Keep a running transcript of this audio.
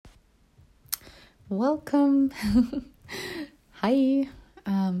Welcome. Hi.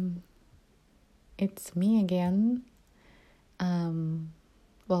 It's me again.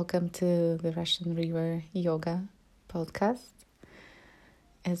 Welcome to the Russian River Yoga podcast.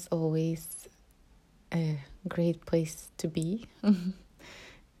 As always, a great place to be.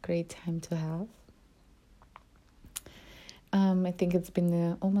 Great time to have. I think it's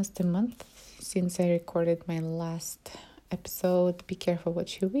been almost a month since I recorded my last episode, Be Careful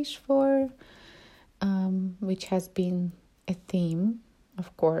What You Wish For, which has been a theme,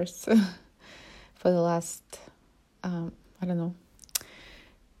 of course, for the last,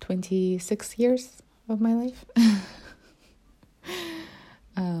 26 years of my life.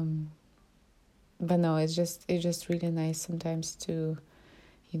 But no, it's just really nice sometimes to,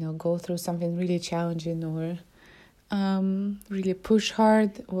 go through something really challenging or really push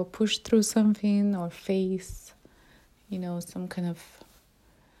hard or push through something or face, some kind of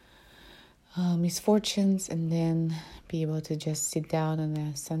misfortunes, and then be able to just sit down on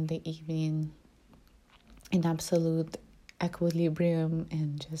a Sunday evening in absolute equilibrium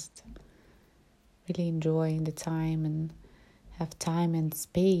and just really enjoying the time and have time and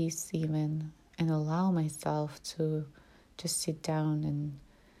space even, and allow myself to just sit down and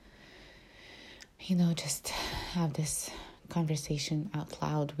just have this conversation out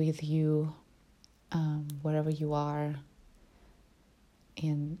loud with you, wherever you are.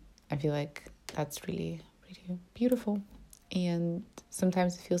 And I feel like that's really, really beautiful. And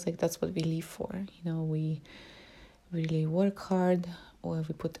sometimes it feels like that's what we live for. We really work hard, or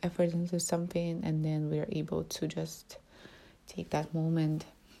we put effort into something, and then we're able to just take that moment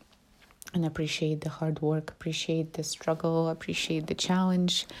and appreciate the hard work, appreciate the struggle, appreciate the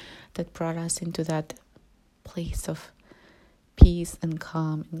challenge that brought us into that place of peace and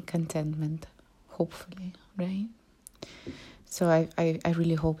calm and contentment, hopefully, right? So I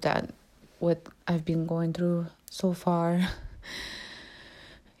really hope that what I've been going through so far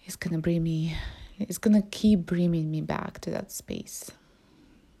is gonna keep bringing me back to that space.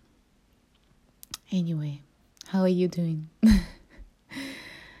 Anyway, how are you doing?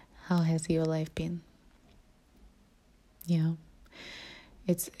 How has your life been?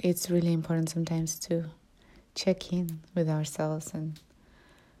 It's really important sometimes to check in with ourselves and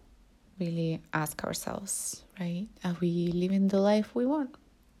really ask ourselves, right? Are we living the life we want?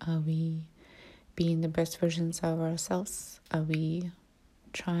 Are we being the best versions of ourselves? Are we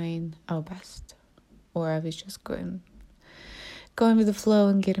trying our best? Or are we just going with the flow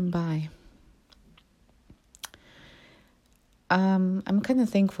and getting by? I'm kind of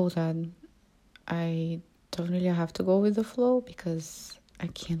thankful that I don't really have to go with the flow, because I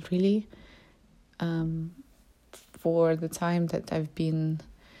can't really. For the time that I've been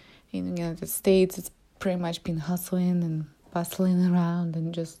in the United States, it's pretty much been hustling and bustling around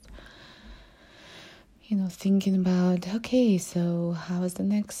and just, thinking about, okay, so how is the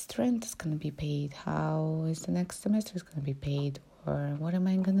next rent is going to be paid? How is the next semester is going to be paid? Or what am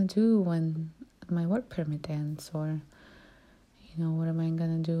I going to do when my work permit ends? Or, what am I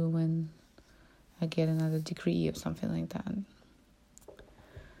going to do when I get another degree or something like that?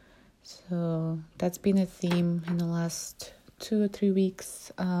 So that's been a theme in the last 2 or 3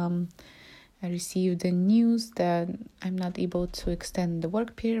 weeks. I received the news that I'm not able to extend the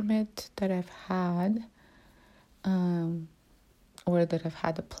work permit that I've had, or that I've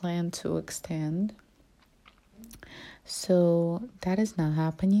had a plan to extend. So that is not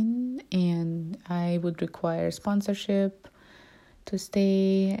happening, and I would require sponsorship to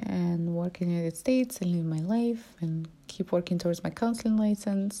stay and work in the United States and live my life and keep working towards my counseling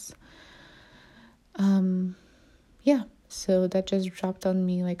license. So that just dropped on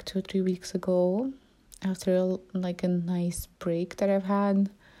me like 2 or 3 weeks ago, after a nice break that I've had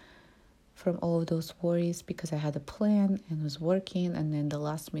from all of those worries, because I had a plan and was working, and then the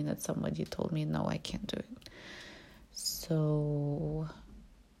last minute somebody told me, no, I can't do it. So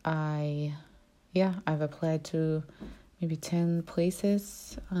I've applied to maybe 10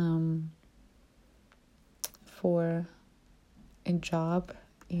 places for a job,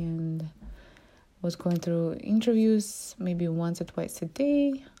 and was going through interviews maybe once or twice a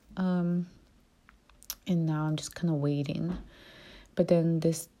day, and now I'm just kind of waiting. But then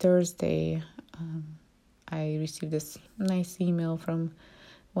this Thursday, I received this nice email from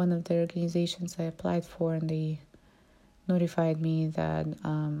one of the organizations I applied for, and they notified me that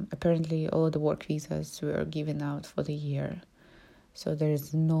apparently all the work visas were given out for the year, so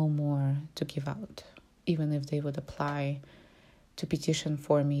there's no more to give out, even if they would apply to petition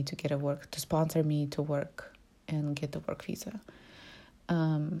for me to get to sponsor me to work and get the work visa.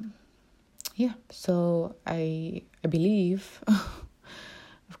 So I believe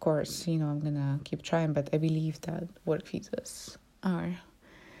Of course, I'm gonna keep trying, but I believe that work visas are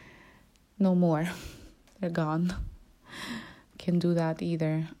no more. They're gone. Can't do that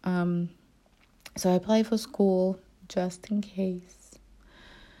either. So I applied for school just in case.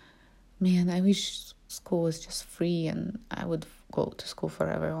 Man, I wish school was just free and I would go to school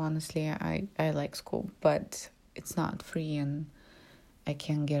forever. Honestly, I like school, but it's not free and I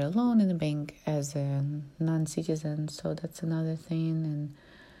can't get a loan in the bank as a non-citizen. So that's another thing. And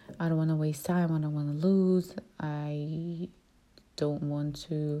I don't want to waste time. I don't want to lose. I don't want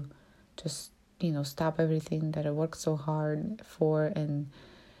to just, stop everything that I worked so hard for and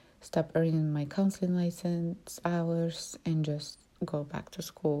stop earning my counseling license hours and just go back to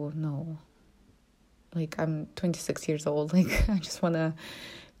school. No. Like, I'm 26 years old. Like, I just want to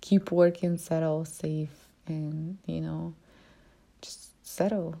keep working, settle, save, and, just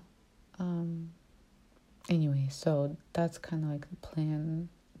settle. Anyway, so that's kind of like the plan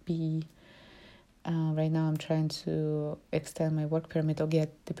B. Right now I'm trying to extend my work permit or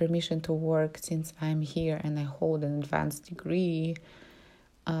get the permission to work since I'm here and I hold an advanced degree.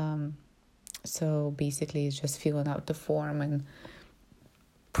 So basically it's just filling out the form and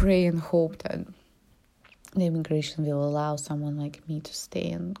pray and hope that the immigration will allow someone like me to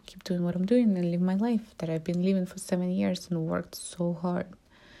stay and keep doing what I'm doing and live my life that I've been living for 7 years and worked so hard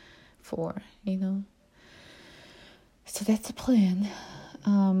for, So that's the plan.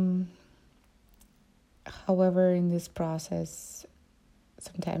 However, in this process,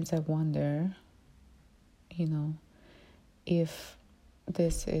 sometimes I wonder, if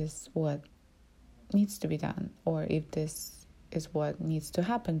this is what needs to be done or if this is what needs to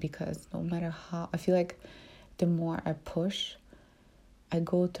happen, because no matter how, I feel like the more I push, I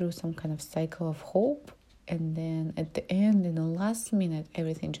go through some kind of cycle of hope, and then at the end, in the last minute,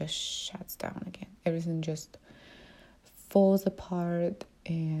 everything just shuts down again. Everything just falls apart,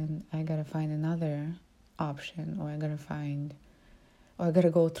 and I gotta find another option, or I gotta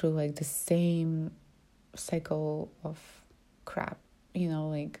go through like the same cycle of crap,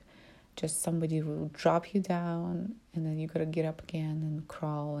 like just somebody will drop you down and then you gotta get up again and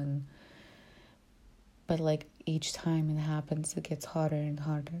crawl, but like each time it happens, it gets harder and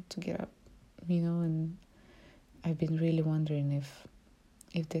harder to get up, and I've been really wondering if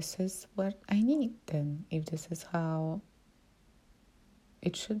this is what I need, then if this is how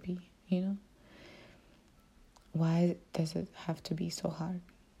it should be, Why does it have to be so hard?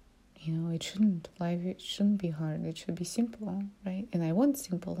 It shouldn't. Life, it shouldn't be hard. It should be simple, right? And I want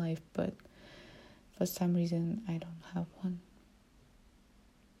simple life, but for some reason, I don't have one.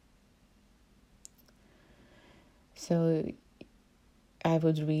 So I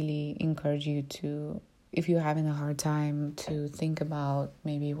would really encourage you to, if you're having a hard time, to think about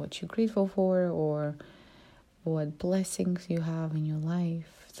maybe what you're grateful for or what blessings you have in your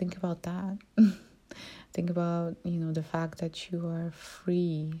life. Think about that. Think about, the fact that you are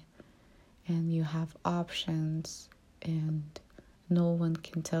free and you have options and no one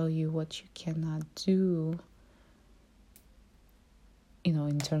can tell you what you cannot do,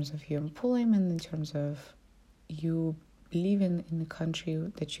 in terms of your employment, in terms of you living in the country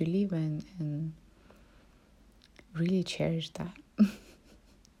that you live in, and really cherish that.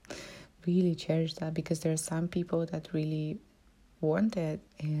 Really cherish that, because there are some people that really want it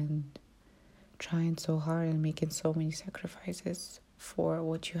and trying so hard and making so many sacrifices for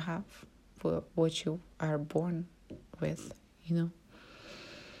what you have, for what you are born with,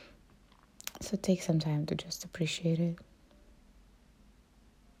 So take some time to just appreciate it.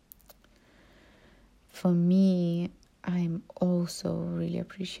 For me, I'm also really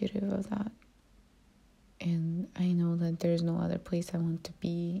appreciative of that. And I know that there's no other place I want to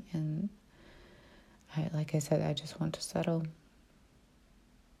be. And like I said, I just want to settle.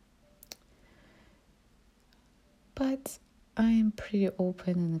 But I'm pretty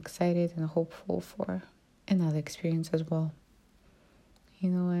open and excited and hopeful for another experience as well.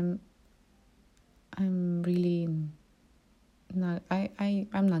 I'm really not,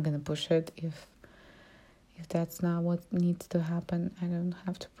 I'm not gonna push it if that's not what needs to happen. I don't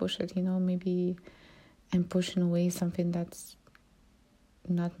have to push it, maybe I'm pushing away something that's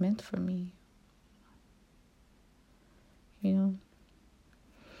not meant for me,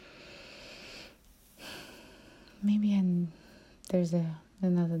 maybe there's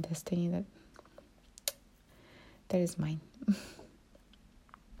another destiny that is mine.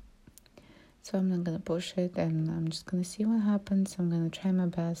 So I'm not gonna push it, and I'm just gonna see what happens. I'm gonna try my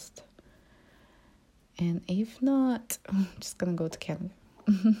best, and if not, I'm just gonna go to Canada.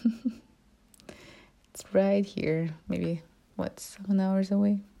 It's right here, maybe 7 hours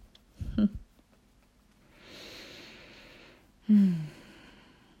away.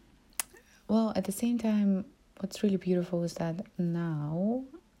 well, at the same time, what's really beautiful is that now,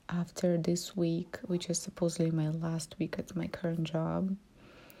 after this week, which is supposedly my last week at my current job,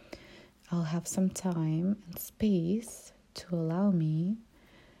 I'll have some time and space to allow me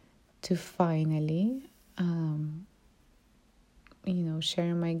to finally,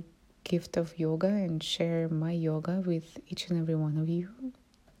 share my gift of yoga and share my yoga with each and every one of you.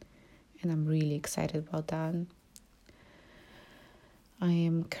 And I'm really excited about that. I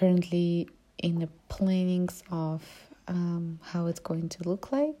am currently in the plannings of how it's going to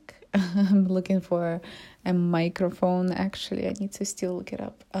look like. I'm looking for a microphone. Actually, I need to still look it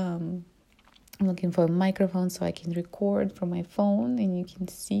up. I'm looking for a microphone so I can record from my phone and you can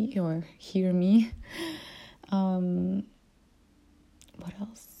see or hear me. What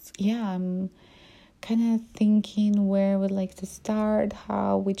else? Yeah, I'm kind of thinking where I would like to start,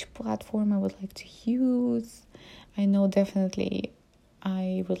 which platform I would like to use. I know definitely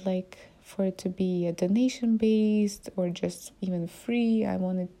I would like for it to be a donation based or just even free. I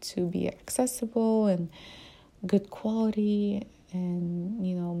want it to be accessible and good quality, and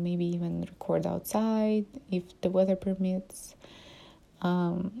maybe even record outside if the weather permits.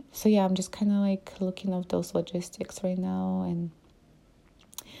 So yeah, I'm just kind of like looking at those logistics right now, and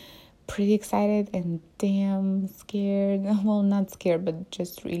pretty excited and damn scared. Well, not scared, but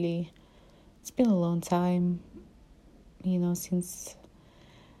just really, it's been a long time, since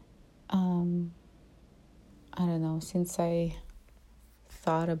I don't know, since I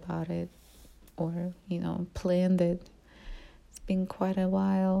thought about it or planned it. It's been quite a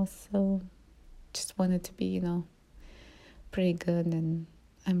while, so just wanted to be pretty good, and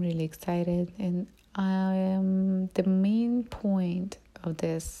I'm really excited. And the main point of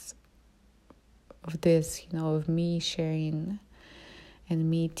this of me sharing and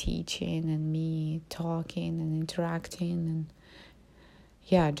me teaching and me talking and interacting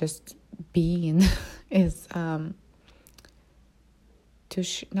and just being is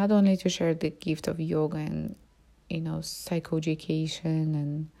not only to share the gift of yoga and psychoeducation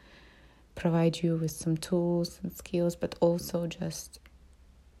and provide you with some tools and skills, but also just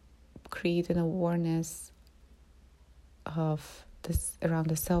create an awareness of this around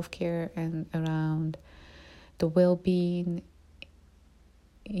the self-care and around the well-being,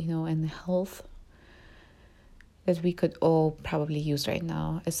 and health that we could all probably use right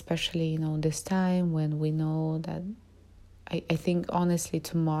now, especially, this time when we know that I think honestly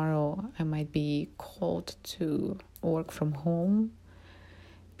tomorrow I might be called to work from home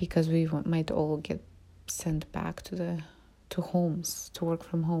because we might all get sent back to homes to work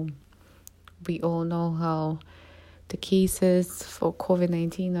from home. We all know how the cases for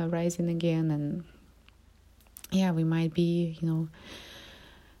COVID-19 are rising again, and we might be,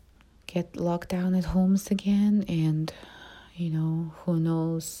 get locked down at homes again, and who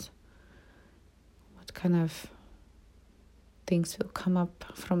knows what kind of things will come up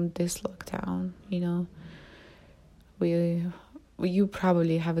from this lockdown. You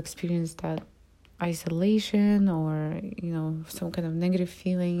probably have experienced that isolation or some kind of negative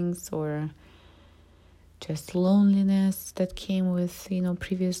feelings or just loneliness that came with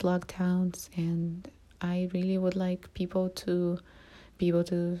previous lockdowns, and I really would like people to be able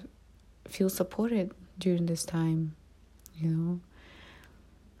to feel supported during this time.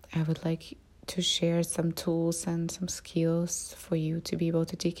 I would like to share some tools and some skills for you to be able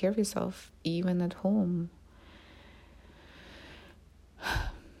to take care of yourself even at home,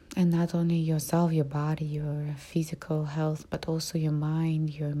 and not only yourself, your body, your physical health, but also your mind,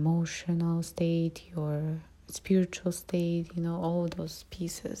 your emotional state, your spiritual state, all those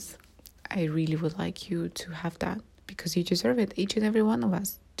pieces. I really would like you to have that because you deserve it. Each and every one of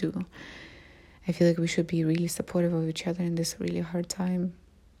us do. I feel like we should be really supportive of each other in this really hard time.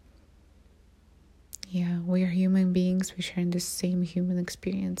 Yeah, we are human beings. We share the same human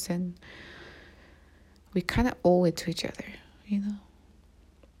experience, and we kind of owe it to each other,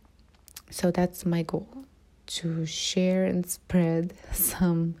 So that's my goal, to share and spread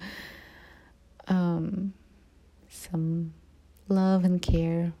some love and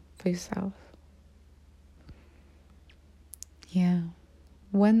care for yourself. Yeah.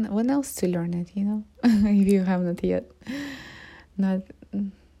 When else to learn it, if you haven't yet.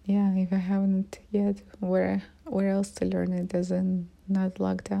 If I haven't yet, where else to learn it as in not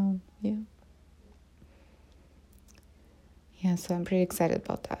lockdown. So I'm pretty excited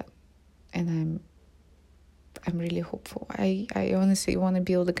about that, and I'm really hopeful. I honestly want to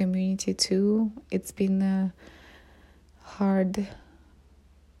build a community too. It's been a hard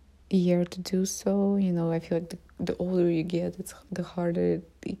year to do so. I feel like the older you get, the harder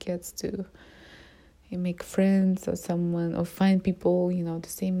it gets to make friends or someone, or find people, the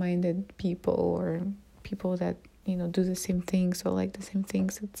same-minded people, or people that, do the same things or like the same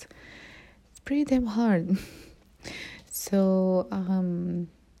things. It's pretty damn hard. So,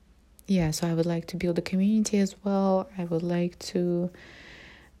 so I would like to build a community as well. I would like to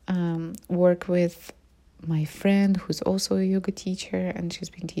work with my friend who's also a yoga teacher, and she's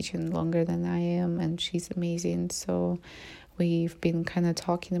been teaching longer than I am, and she's amazing. So we've been kind of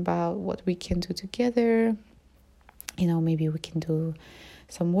talking about what we can do together. Maybe we can do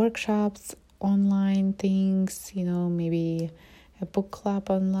some workshops, online things, maybe a book club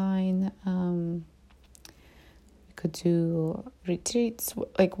online. We could do retreats,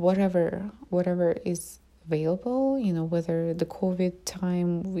 like whatever is available, whether the COVID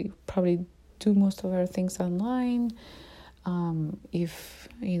time, we probably do most of our things online. If,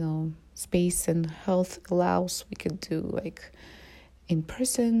 space and health allows, we could do like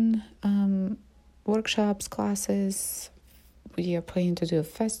in-person workshops, classes. We are planning to do a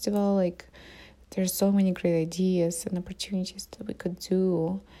festival. Like, there's so many great ideas and opportunities that we could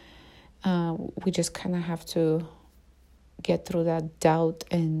do. We just kind of have to get through that doubt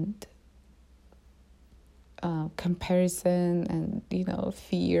and comparison and,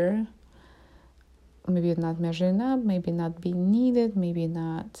 fear. Maybe not measuring up, maybe not being needed, maybe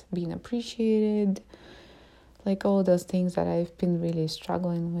not being appreciated. Like all those things that I've been really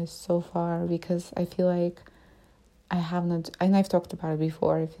struggling with so far, because I feel like I have not, and I've talked about it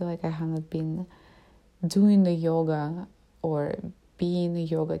before, I feel like I have not been doing the yoga or being a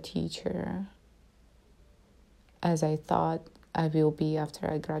yoga teacher as I thought I will be after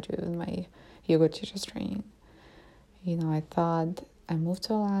I graduated with my yoga teacher's training. I thought I moved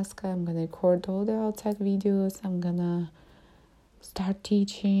to Alaska, I'm going to record all the outside videos, I'm going to start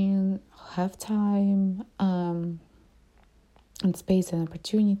teaching, I'll have time and space and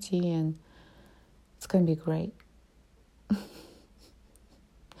opportunity, and it's going to be great.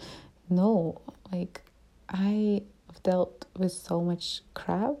 No, like, I have dealt with so much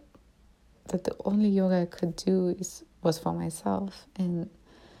crap that the only yoga I could do was for myself, and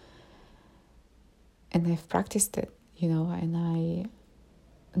I've practiced it, and I,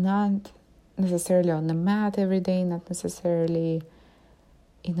 not necessarily on the mat every day, not necessarily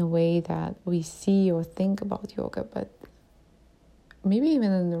in a way that we see or think about yoga, but maybe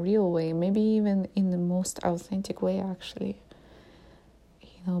even in the real way, maybe even in the most authentic way, actually,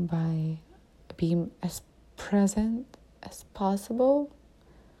 by being as present as possible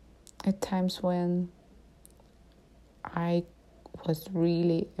at times when I was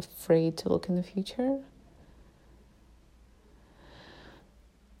really afraid to look in the future.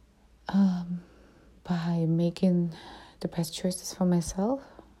 By making the best choices for myself,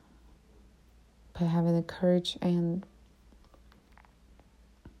 by having the courage and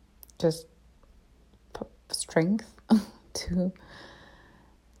just strength to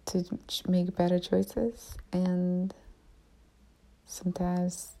make better choices, and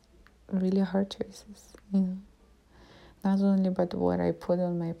sometimes really hard choices, not only about what I put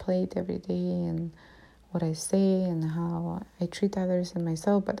on my plate every day and what I say and how I treat others and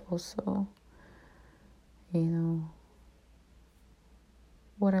myself, but also,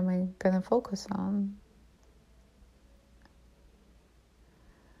 what am I gonna focus on?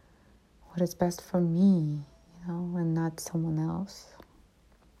 What is best for me, and not someone else.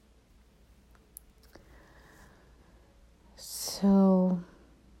 So,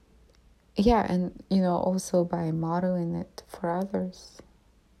 and, also by modeling it for others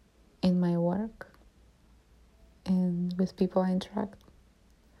in my work and with people I interact.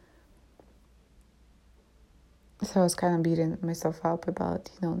 So I was kind of beating myself up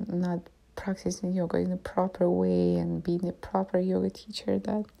about, not practicing yoga in a proper way and being a proper yoga teacher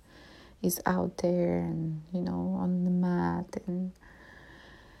that is out there and, on the mat.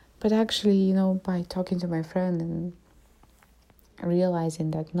 But actually, by talking to my friend and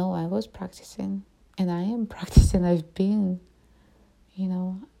realizing that, no, I was practicing and I am practicing, I've been,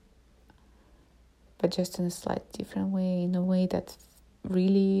 but just in a slight different way, in a way that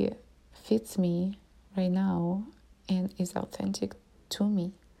really fits me right now and is authentic to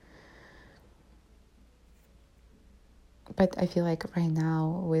me. But I feel like right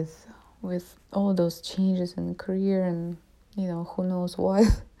now with all those changes in career and who knows what,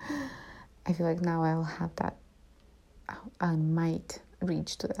 I feel like now I'll have that, I might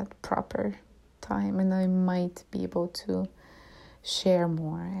reach to that proper time, and I might be able to share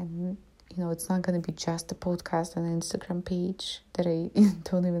more. And it's not going to be just a podcast and an Instagram page that I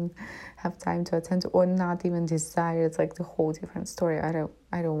don't even have time to attend to, or not even desire. It's like the whole different story. I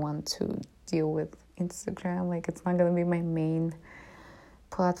don't want to deal with Instagram. Like, it's not going to be my main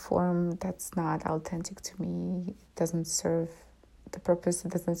platform that's not authentic to me. It doesn't serve the purpose,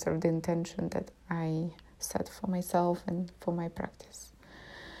 it doesn't serve the intention that I set for myself and for my practice.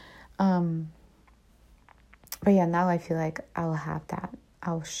 But yeah, now I feel like I'll have that.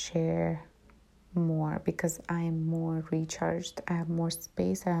 I'll share more because I am more recharged. I have more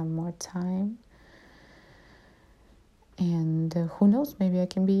space, I have more time. And who knows, maybe I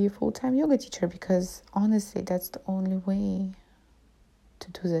can be a full-time yoga teacher, because honestly, that's the only way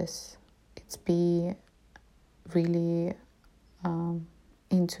to do this. It's be really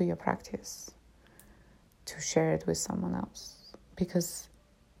into your practice, to share it with someone else. Because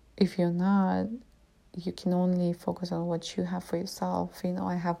if you're not, you can only focus on what you have for yourself.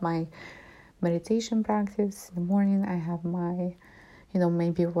 I have my meditation practice in the morning. I have my,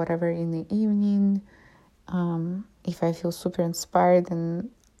 maybe whatever in the evening. If I feel super inspired and,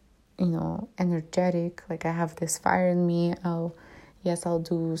 energetic, like I have this fire in me, I'll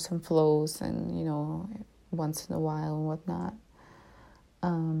do some flows and, once in a while and whatnot.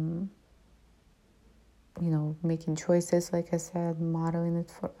 Making choices, like I said, modeling it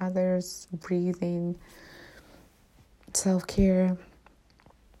for others, breathing, self-care.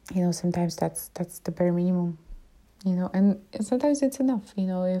 Sometimes that's the bare minimum, and sometimes it's enough,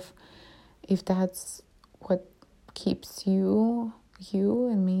 if that's what keeps you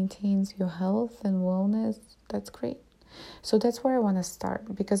and maintains your health and wellness, that's great. So that's where I want to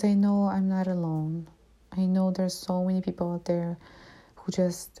start, because I know I'm not alone. I know there's so many people out there who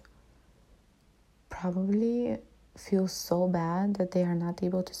just probably feel so bad that they are not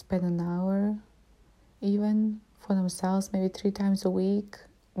able to spend an hour even for themselves, maybe 3 times a week,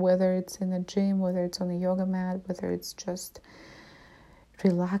 whether it's in a gym, whether it's on a yoga mat, whether it's just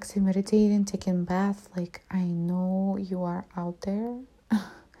relaxing, meditating, taking a bath. Like, I know you are out there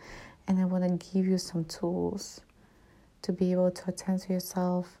and I want to give you some tools to be able to attend to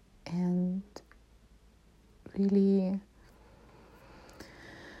yourself and really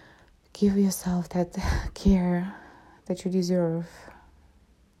give yourself that care that you deserve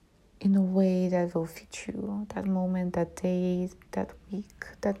in a way that will fit you, that moment, that day, that week,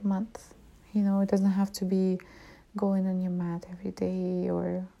 that month. It doesn't have to be going on your mat every day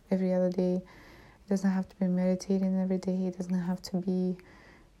or every other day. It doesn't have to be meditating every day. It doesn't have to be,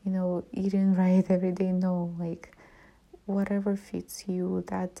 eating right every day. No, like whatever fits you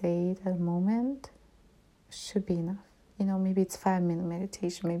that day, that moment should be enough. Maybe it's 5-minute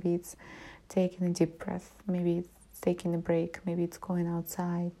meditation. Maybe it's taking a deep breath. Maybe it's taking a break. Maybe it's going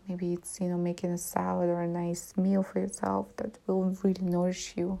outside. Maybe it's, making a salad or a nice meal for yourself that will really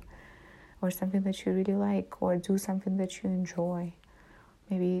nourish you, or something that you really like, or do something that you enjoy.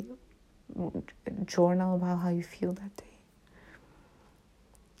 Maybe journal about how you feel that day.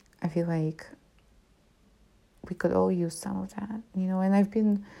 I feel like we could all use some of that, and I've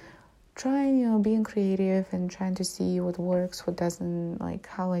been trying, being creative and trying to see what works, what doesn't, like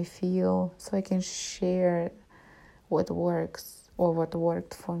how I feel, so I can share what works or what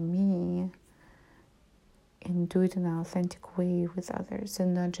worked for me, and do it in an authentic way with others,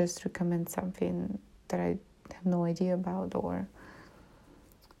 and not just recommend something that I have no idea about or,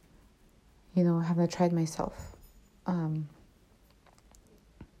 haven't tried myself.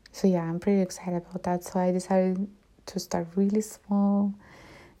 So yeah, I'm pretty excited about that. So I decided to start really small.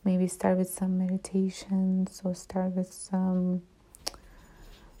 Maybe start with some meditations, or start with some,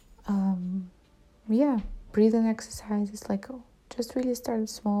 breathing exercises. Like, just really start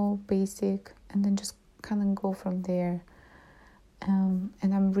small, basic, and then just kind of go from there. And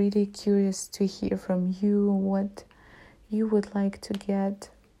I'm really curious to hear from you what you would like to get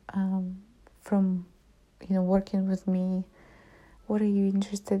from, working with me. What are you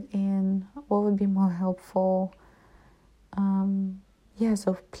interested in? What would be more helpful?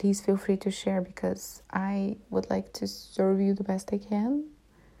 So please feel free to share, because I would like to serve you the best I can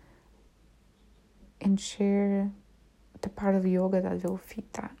and share the part of yoga that will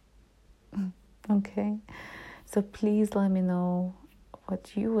fit that. Okay? So please let me know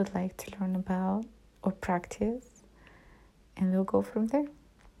what you would like to learn about or practice, and we'll go from there.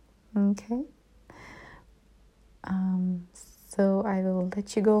 Okay? So I will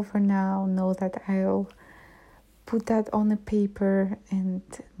let you go for now. Know that I'll put that on a paper and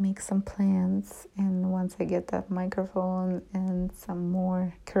make some plans, and once I get that microphone and some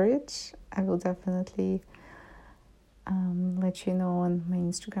more courage, I will definitely let you know on my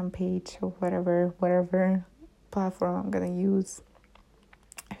Instagram page or whatever platform I'm gonna use.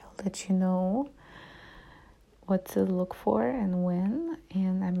 I will let you know what to look for and when,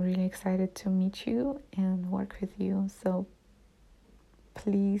 and I'm really excited to meet you and work with you. So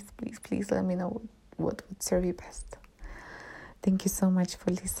please let me know what would serve you best. Thank you so much for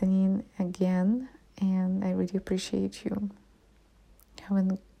listening again, and I really appreciate you. Have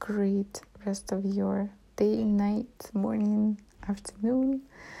a great rest of your day, night, morning, afternoon.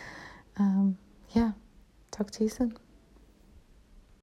 Talk to you soon.